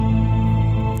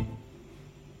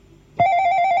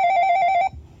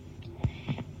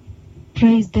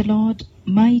Praise the Lord,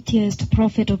 mightiest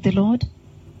prophet of the Lord.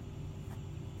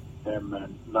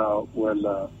 Amen. Now,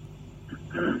 the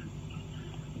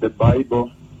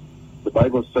Bible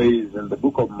says in the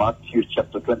book of Matthew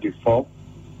chapter 24,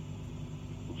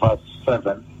 verse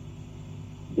 7,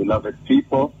 beloved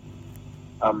people,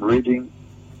 I'm reading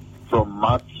from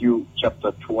Matthew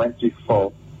chapter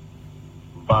 24,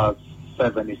 verse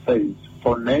 7. It says,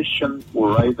 "For nation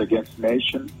will rise against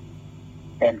nation,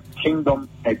 and kingdom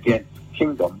against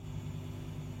kingdom,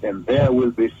 and there will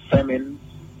be famines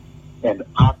and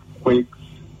earthquakes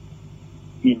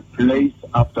in place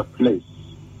after place."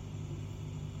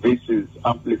 This is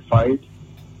amplified.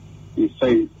 It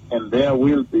says, "And there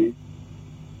will be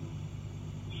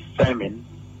famine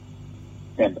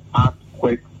and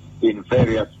earthquakes in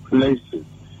various places."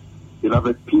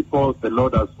 Beloved people, the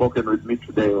Lord has spoken with me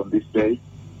today on this day.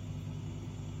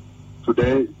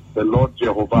 Today, the Lord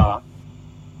Jehovah,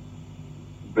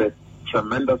 the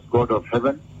tremendous God of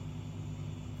heaven,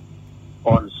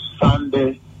 on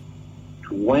Sunday,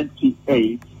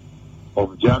 28th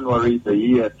of January, the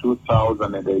year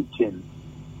 2018,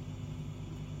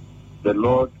 the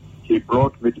Lord, He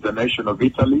brought me to the nation of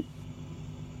Italy.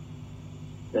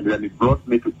 And when He brought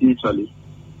me to Italy,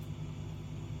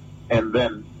 and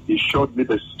then He showed me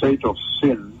the state of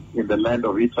sin in the land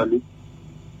of Italy,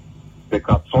 the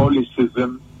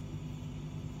Catholicism,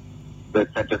 the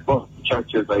Pentecostal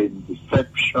churches are in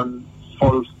deception,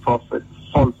 false prophets,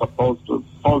 false apostles,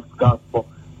 false gospel,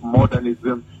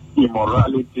 modernism,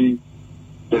 immorality.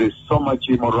 There is so much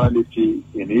immorality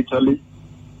in Italy.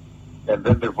 And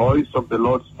then the voice of the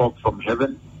Lord spoke from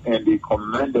heaven, and He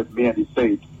commanded me, and He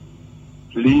said,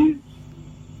 "Please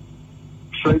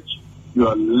stretch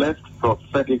your left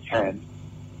prophetic hand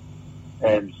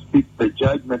and speak the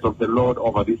judgment of the Lord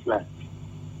over this land."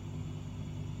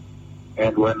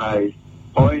 And when I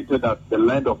pointed at the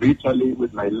land of Italy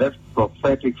with my left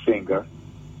prophetic finger,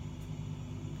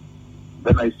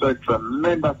 then I saw a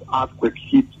tremendous earthquake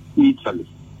hit Italy.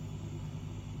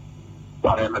 So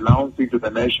I am announcing to the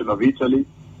nation of Italy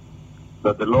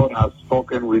that the Lord has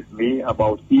spoken with me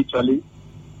about Italy,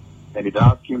 and He's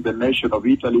asking the nation of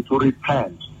Italy to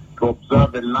repent, to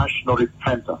observe a national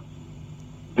repentance.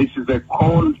 This is a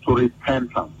call to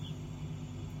repentance.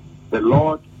 The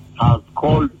Lord has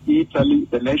called Italy,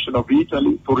 the nation of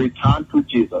Italy, to return to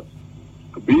Jesus,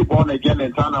 to be born again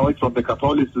and turn away from the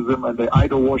Catholicism and the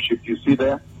idol worship you see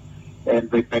there,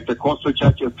 and the Pentecostal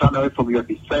churches, turn away from your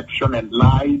deception and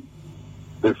lies,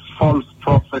 the false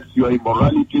prophets, your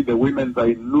immorality, the women's are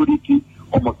in nudity,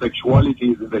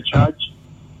 homosexuality is in the church.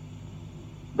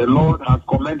 The Lord has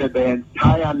commanded the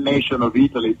entire nation of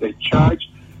Italy, the church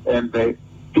and the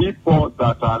people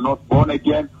that are not born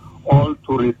again, all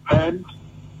to repent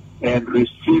and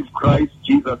receive Christ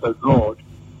Jesus as Lord.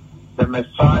 The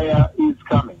Messiah is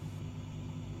coming.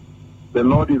 The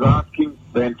Lord is asking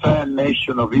the entire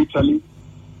nation of Italy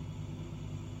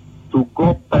to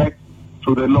go back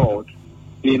to the Lord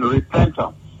in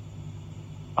repentance.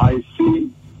 I see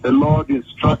the Lord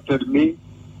instructed me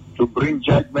to bring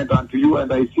judgment unto you,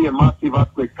 and I see a massive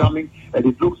earthquake coming, and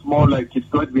it looks more like it's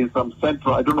going to be in some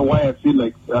central, I don't know why I feel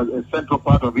like a central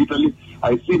part of Italy.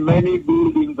 I see many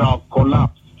buildings have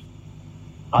collapsed.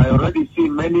 I already see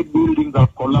many buildings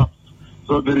have collapsed.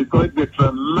 So there is going to be a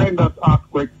tremendous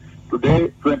earthquake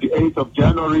today, 28th of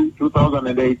January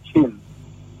 2018.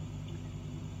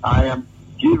 I am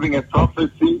giving a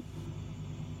prophecy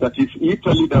that if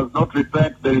Italy does not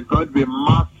repent, there is going to be a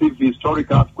massive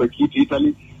historic earthquake hit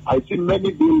Italy. I see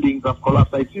many buildings have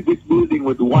collapsed. I see this building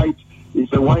with white.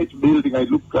 It's a white building. I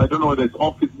don't know whether it's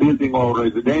office building or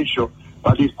residential,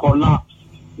 but it collapsed.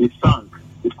 It sank.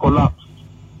 It collapsed.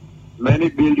 Many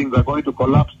buildings are going to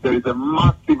collapse. There is a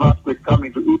massive earthquake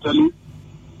coming to Italy,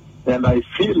 and I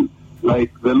feel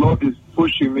like the Lord is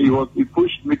pushing me. He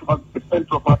pushed me towards the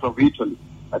central part of Italy.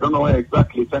 I don't know where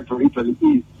exactly central Italy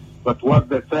is, but towards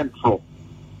the central.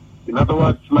 In other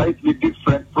words, slightly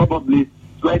different, probably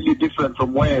slightly different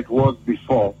from where it was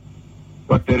before.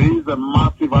 But there is a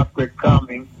massive earthquake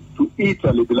coming to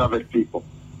Italy, beloved people.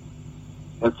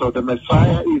 And so the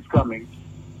Messiah is coming.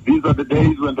 These are the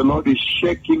days when the Lord is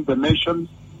shaking the nations.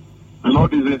 The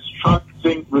Lord is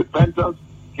instructing repentance.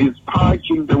 He's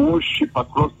purging the worship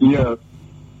across the earth.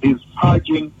 He's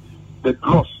purging the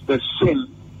dross, the sin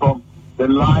from the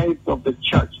lives of the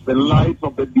church, the lives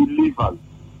of the believers.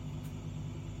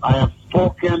 I have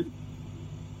spoken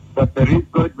that there is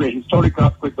going to be a historic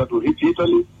earthquake that will hit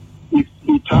Italy if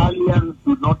Italians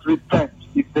do not repent.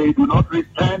 If they do not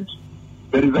repent,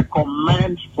 there is a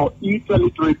command for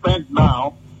Italy to repent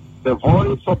now. The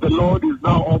voice of the Lord is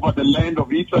now over the land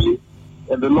of Italy,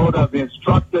 And the Lord has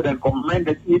instructed and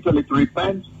commanded Italy to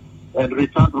repent and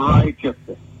return to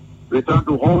righteousness, return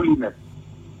to holiness.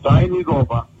 Time is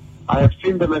over. I have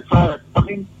seen the Messiah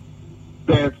coming.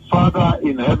 The Father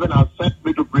in heaven has sent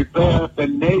me to prepare the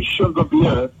nations of the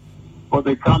earth for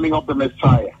the coming of the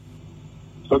Messiah.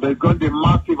 So there's going to be a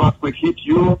massive earthquake hit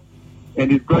Europe,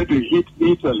 and it's going to hit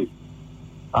Italy.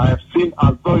 I have seen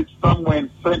as though it's somewhere in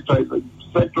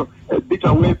central, a bit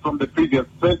away from the previous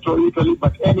central Italy,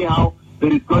 but anyhow,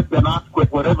 there is going to be an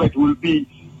earthquake, wherever it will be,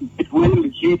 it will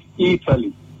hit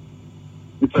Italy.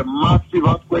 It's a massive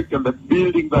earthquake, and the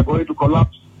buildings are going to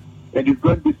collapse, and it's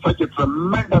going to be such a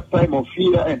tremendous time of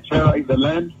fear and terror in the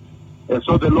land. And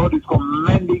so the Lord is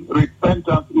commanding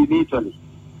repentance in Italy.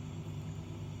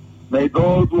 May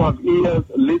those who have ears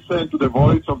listen to the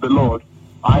voice of the Lord.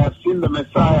 I have seen the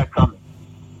Messiah coming.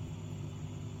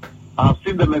 I have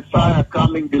seen the Messiah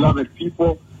coming, beloved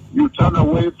people. You turn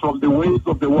away from the ways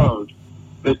of the world.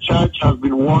 The church has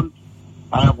been warned.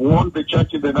 I have warned the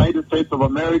church in the United States of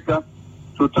America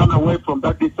to turn away from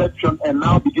that deception and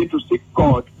now begin to seek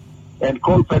God and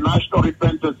call for national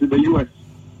repentance in the U.S.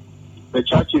 The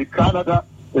church in Canada,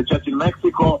 the church in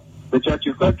Mexico, the church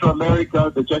in Central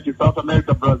America, the church in South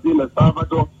America, Brazil, El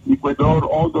Salvador, Ecuador,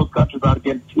 all those countries,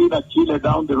 Argentina, Chile,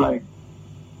 down the line,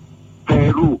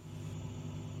 Peru.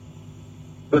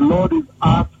 The Lord is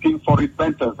asking for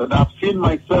repentance. And I've seen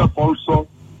myself also.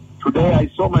 Today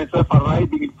I saw myself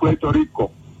arriving in Puerto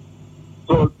Rico.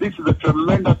 So this is a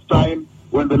tremendous time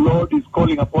when the Lord is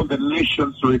calling upon the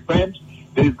nations to repent.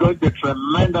 There is going to be a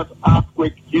tremendous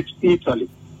earthquake hit Italy.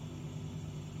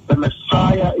 The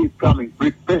Messiah is coming.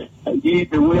 Prepare ye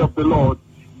the way of the Lord.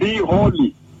 Be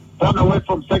holy. Turn away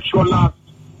from sexual lust,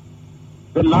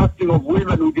 the lusting of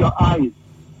women with your eyes.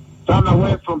 Turn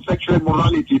away from sexual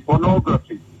immorality,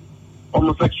 pornography,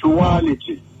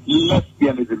 homosexuality,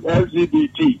 lesbianism,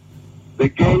 LGBT, the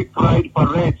gay pride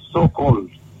parade, so-called.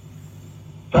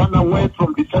 Turn away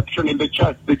from deception in the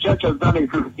church. The church has done a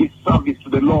great service to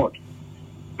the Lord.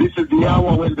 This is the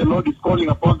hour when the Lord is calling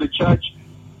upon the church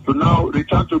to now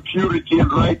return to purity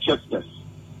and righteousness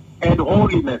and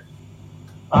holiness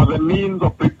as a means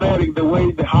of preparing the way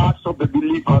in the hearts of the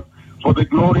believers for the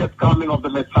glorious coming of the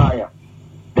Messiah.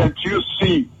 Can't you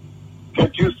see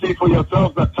for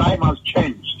yourselves that time has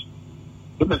changed?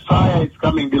 The Messiah is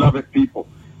coming, beloved people.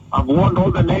 I've warned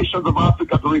all the nations of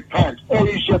Africa to repent,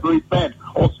 Asia to repent,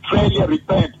 Australia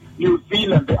repent, New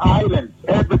Zealand, the islands,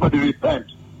 everybody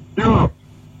repent. Europe.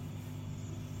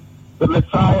 The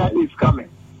Messiah is coming.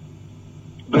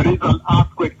 There is an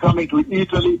earthquake coming to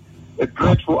Italy, a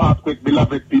dreadful earthquake,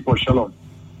 beloved people. Shalom.